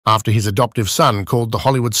after his adoptive son called the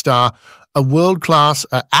Hollywood star a world-class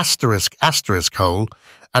hole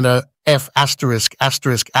and a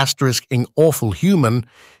ing awful human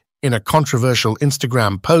in a controversial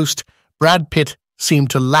Instagram post, Brad Pitt seemed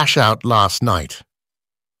to lash out last night.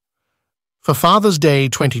 For Father's Day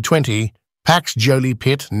 2020, Pax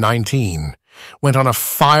Jolie-Pitt, 19, went on a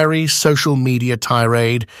fiery social media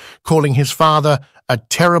tirade, calling his father a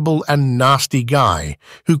terrible and nasty guy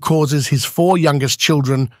who causes his 4 youngest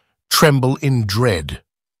children tremble in dread.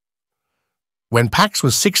 When Pax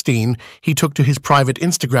was 16, he took to his private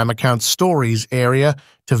Instagram account Stories area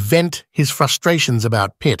to vent his frustrations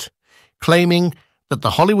about Pitt, claiming that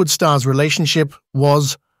the Hollywood star's relationship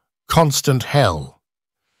was constant hell.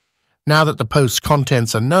 Now that the post's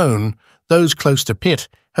contents are known, those close to Pitt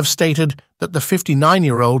have stated that the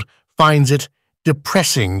 59-year-old finds it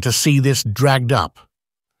depressing to see this dragged up.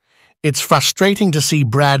 It's frustrating to see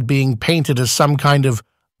Brad being painted as some kind of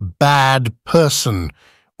bad person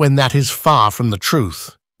when that is far from the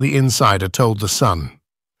truth, the insider told The Sun.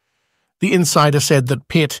 The insider said that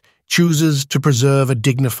Pitt chooses to preserve a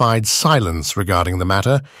dignified silence regarding the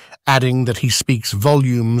matter, adding that he speaks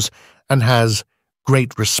volumes and has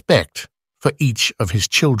great respect for each of his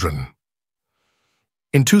children.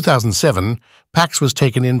 In 2007, Pax was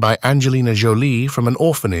taken in by Angelina Jolie from an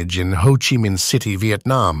orphanage in Ho Chi Minh City,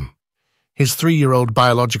 Vietnam. His 3-year-old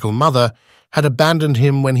biological mother had abandoned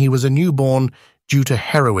him when he was a newborn due to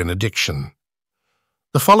heroin addiction.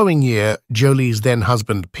 The following year, Jolie's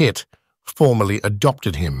then-husband Pitt formally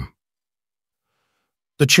adopted him.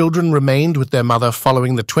 The children remained with their mother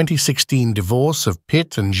following the 2016 divorce of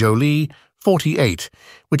Pitt and Jolie, 48,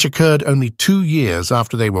 which occurred only 2 years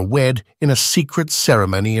after they were wed in a secret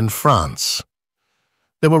ceremony in France.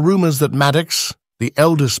 There were rumors that Maddox, the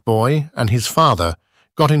eldest boy, and his father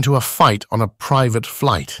got into a fight on a private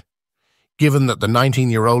flight. Given that the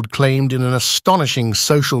 19-year-old claimed in an astonishing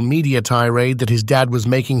social media tirade that his dad was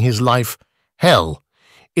making his life hell,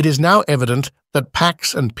 it is now evident that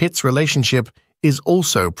Pax and Pitt's relationship is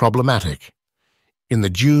also problematic. In the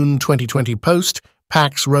June 2020 post,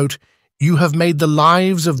 Pax wrote, "You have made the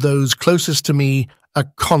lives of those closest to me a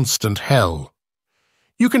constant hell.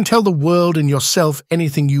 You can tell the world and yourself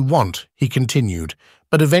anything you want," he continued,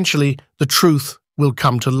 "but eventually the truth will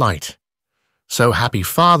come to light. So happy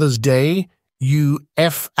Father's Day, you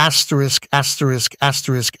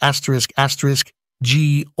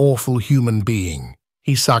G awful human being,"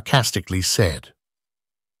 he sarcastically said.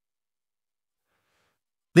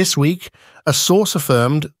 This week, a source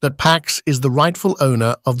affirmed that Pax is the rightful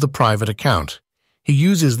owner of the private account. He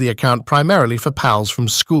uses the account primarily for pals from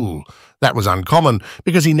school. That was uncommon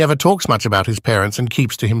because he never talks much about his parents and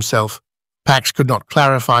keeps to himself. Pax could not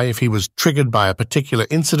clarify if he was triggered by a particular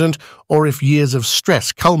incident or if years of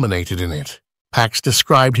stress culminated in it. Pax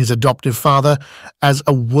described his adoptive father as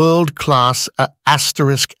a world-class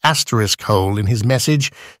hole in his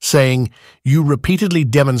message, saying, "You repeatedly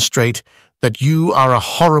demonstrate that you are a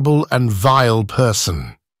horrible and vile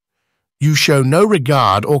person. You show no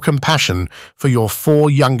regard or compassion for your 4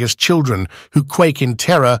 youngest children who quake in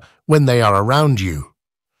terror when they are around you.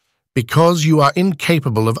 Because you are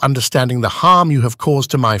incapable of understanding the harm you have caused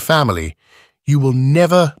to my family, you will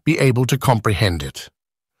never be able to comprehend it."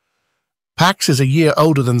 Pax is a year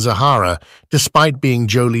older than Zahara, despite being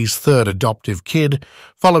Jolie's 3rd adoptive kid,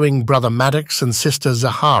 following brother Maddox and sister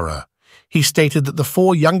Zahara. He stated that the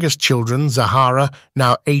 4 youngest children, Zahara,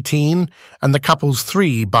 now 18, and the couple's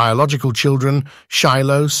 3 biological children,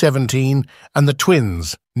 Shiloh, 17, and the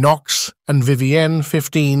twins, Knox and Vivienne,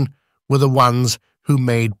 15, were the ones who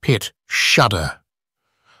made Pitt shudder.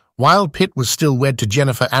 While Pitt was still wed to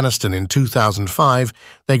Jennifer Aniston in 2005,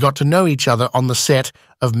 they got to know each other on the set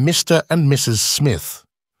of Mr. and Mrs. Smith.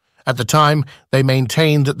 At the time, they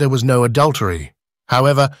maintained that there was no adultery.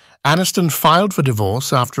 However, Aniston filed for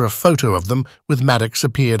divorce after a photo of them with Maddox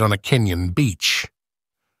appeared on a Kenyan beach.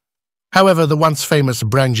 However, the once-famous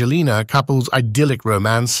Brangelina couple's idyllic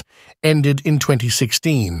romance ended in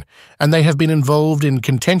 2016, and they have been involved in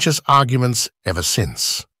contentious arguments ever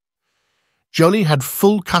since. Jolie had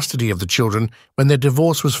full custody of the children when their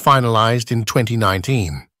divorce was finalized in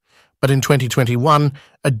 2019, but in 2021,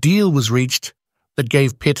 a deal was reached that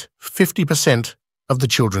gave Pitt 50% of the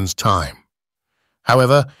children's time.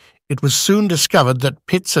 However, it was soon discovered that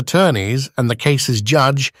Pitt's attorneys and the case's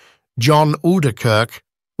judge, John Ouderkirk,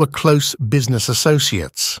 were close business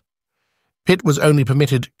associates. Pitt was only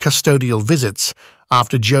permitted custodial visits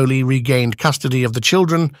after Jolie regained custody of the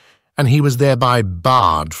children, and he was thereby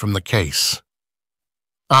barred from the case.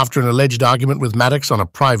 After an alleged argument with Maddox on a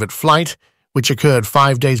private flight, which occurred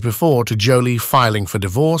 5 days before to Jolie filing for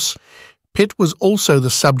divorce, Pitt was also the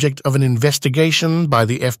subject of an investigation by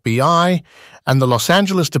the FBI and the Los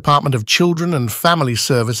Angeles Department of Children and Family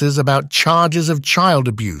Services about charges of child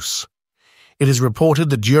abuse. It is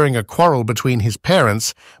reported that during a quarrel between his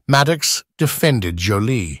parents, Maddox defended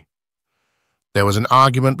Jolie. There was an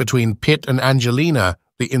argument between Pitt and Angelina,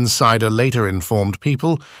 the insider later informed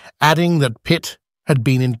People, adding that Pitt had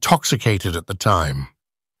been intoxicated at the time.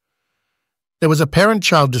 There was a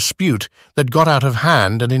parent-child dispute that got out of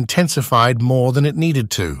hand and intensified more than it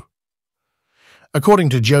needed to. According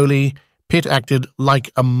to Jolie, Pitt acted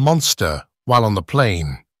like a monster while on the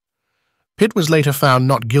plane. Pitt was later found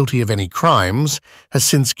not guilty of any crimes, has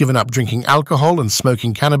since given up drinking alcohol and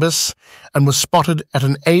smoking cannabis, and was spotted at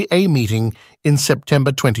an AA meeting in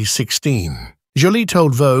September 2016. Jolie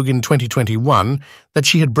told Vogue in 2021 that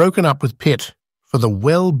she had broken up with Pitt for the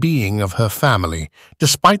well-being of her family,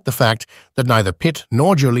 despite the fact that neither Pitt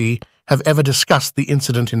nor Jolie have ever discussed the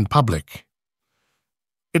incident in public.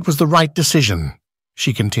 "It was the right decision,"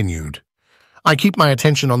 she continued. "I keep my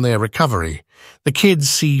attention on their recovery. The kids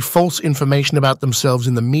see false information about themselves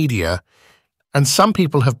in the media, and some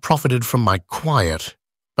people have profited from my quiet,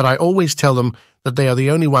 but I always tell them that they are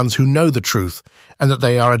the only ones who know the truth and that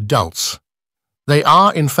they are adults. They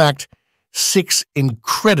are, in fact, 6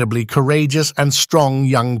 incredibly courageous and strong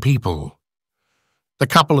young people." The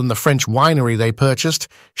couple and the French winery they purchased,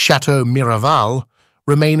 Chateau Miraval,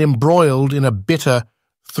 remain embroiled in a bitter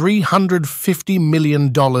 $350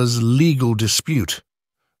 million legal dispute.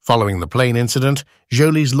 Following the plane incident,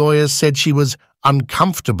 Jolie's lawyers said she was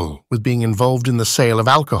uncomfortable with being involved in the sale of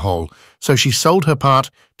alcohol, so she sold her part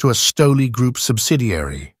to a Stoli Group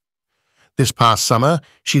subsidiary. This past summer,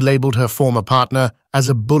 she labeled her former partner as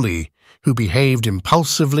a bully who behaved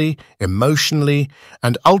impulsively, emotionally,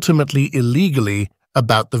 and ultimately illegally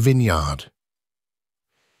about the vineyard.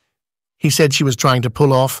 He said she was trying to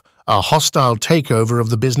pull off a hostile takeover of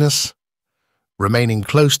the business. Remaining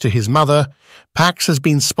close to his mother, Pax has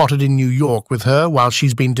been spotted in New York with her while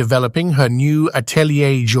she's been developing her new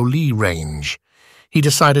Atelier Jolie range. He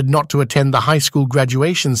decided not to attend the high school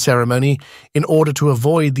graduation ceremony in order to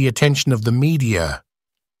avoid the attention of the media.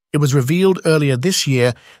 It was revealed earlier this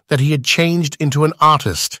year that he had changed into an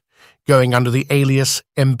artist, going under the alias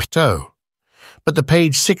Empto. But the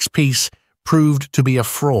page 6 piece proved to be a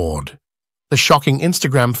fraud. The shocking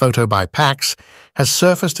Instagram photo by Pax has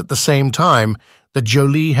surfaced at the same time that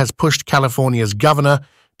Jolie has pushed California's governor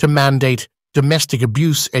to mandate domestic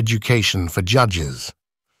abuse education for judges.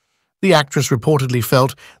 The actress reportedly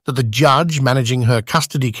felt that the judge managing her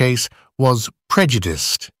custody case was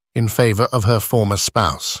prejudiced in favor of her former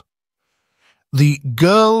spouse. The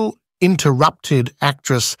Girl Interrupted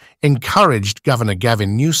actress encouraged Governor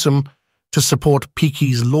Gavin Newsom to support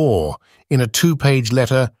Pique's law in a 2-page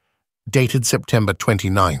letter dated September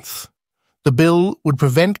 29th. The bill would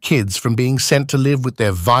prevent kids from being sent to live with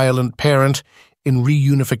their violent parent in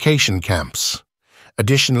reunification camps.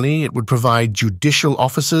 Additionally, it would provide judicial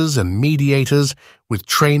officers and mediators with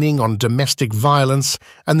training on domestic violence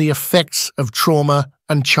and the effects of trauma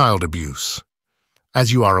and child abuse.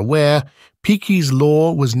 As you are aware, Pique's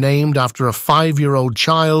law was named after a 5-year-old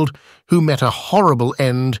child who met a horrible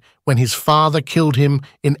end when his father killed him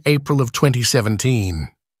in April of 2017,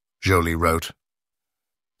 Jolie wrote.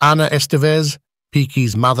 Ana Estevez,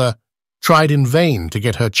 Pique's mother, tried in vain to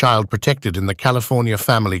get her child protected in the California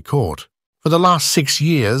Family Court. For the last 6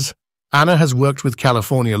 years, Ana has worked with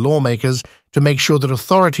California lawmakers to make sure that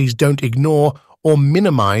authorities don't ignore or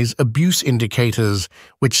minimize abuse indicators,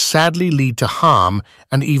 which sadly lead to harm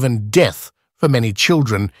and even death for many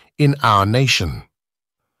children in our nation.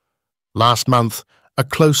 Last month, a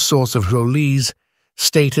close source of Jolie's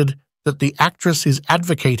stated that the actress is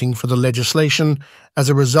advocating for the legislation as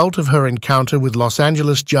a result of her encounter with Los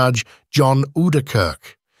Angeles Judge John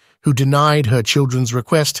Oudekirk, who denied her children's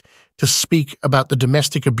request to speak about the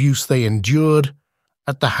domestic abuse they endured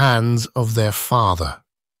at the hands of their father.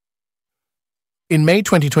 In May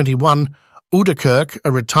 2021, Oudekirk,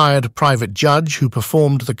 a retired private judge who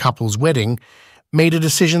performed the couple's wedding, made a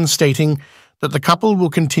decision stating that the couple will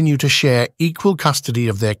continue to share equal custody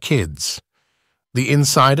of their kids. The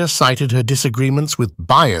insider cited her disagreements with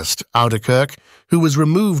biased Oudekirk, who was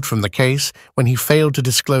removed from the case when he failed to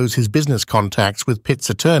disclose his business contacts with Pitt's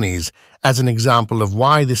attorneys, as an example of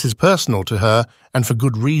why this is personal to her and for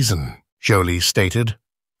good reason, Jolie stated.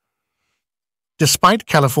 Despite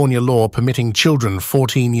California law permitting children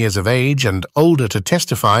 14 years of age and older to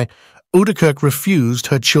testify, Oudekirk refused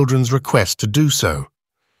her children's request to do so.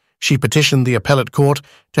 She petitioned the appellate court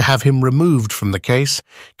to have him removed from the case,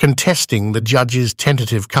 contesting the judge's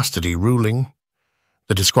tentative custody ruling.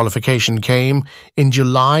 The disqualification came in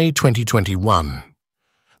July 2021.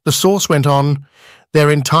 The source went on, "Their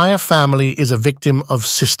entire family is a victim of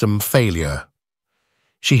system failure.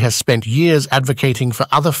 She has spent years advocating for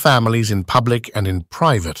other families in public and in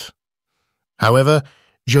private. However,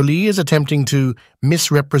 Jolie is attempting to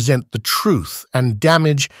misrepresent the truth and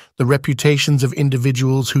damage the reputations of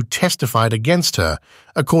individuals who testified against her,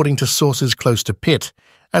 according to sources close to Pitt,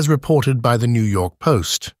 as reported by the New York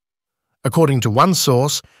Post. According to one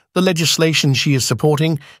source, the legislation she is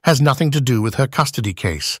supporting has nothing to do with her custody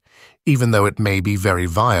case, even though it may be very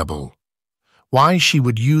viable. Why she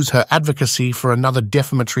would use her advocacy for another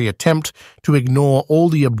defamatory attempt to ignore all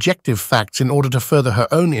the objective facts in order to further her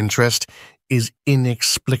own interest is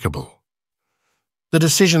inexplicable." The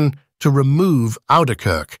decision to remove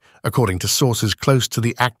Ouderkirk, according to sources close to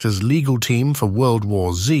the actor's legal team for World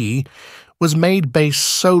War Z, was made based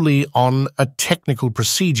solely on a technical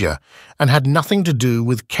procedure and had nothing to do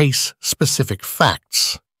with case-specific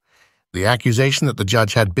facts. The accusation that the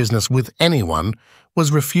judge had business with anyone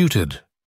was refuted.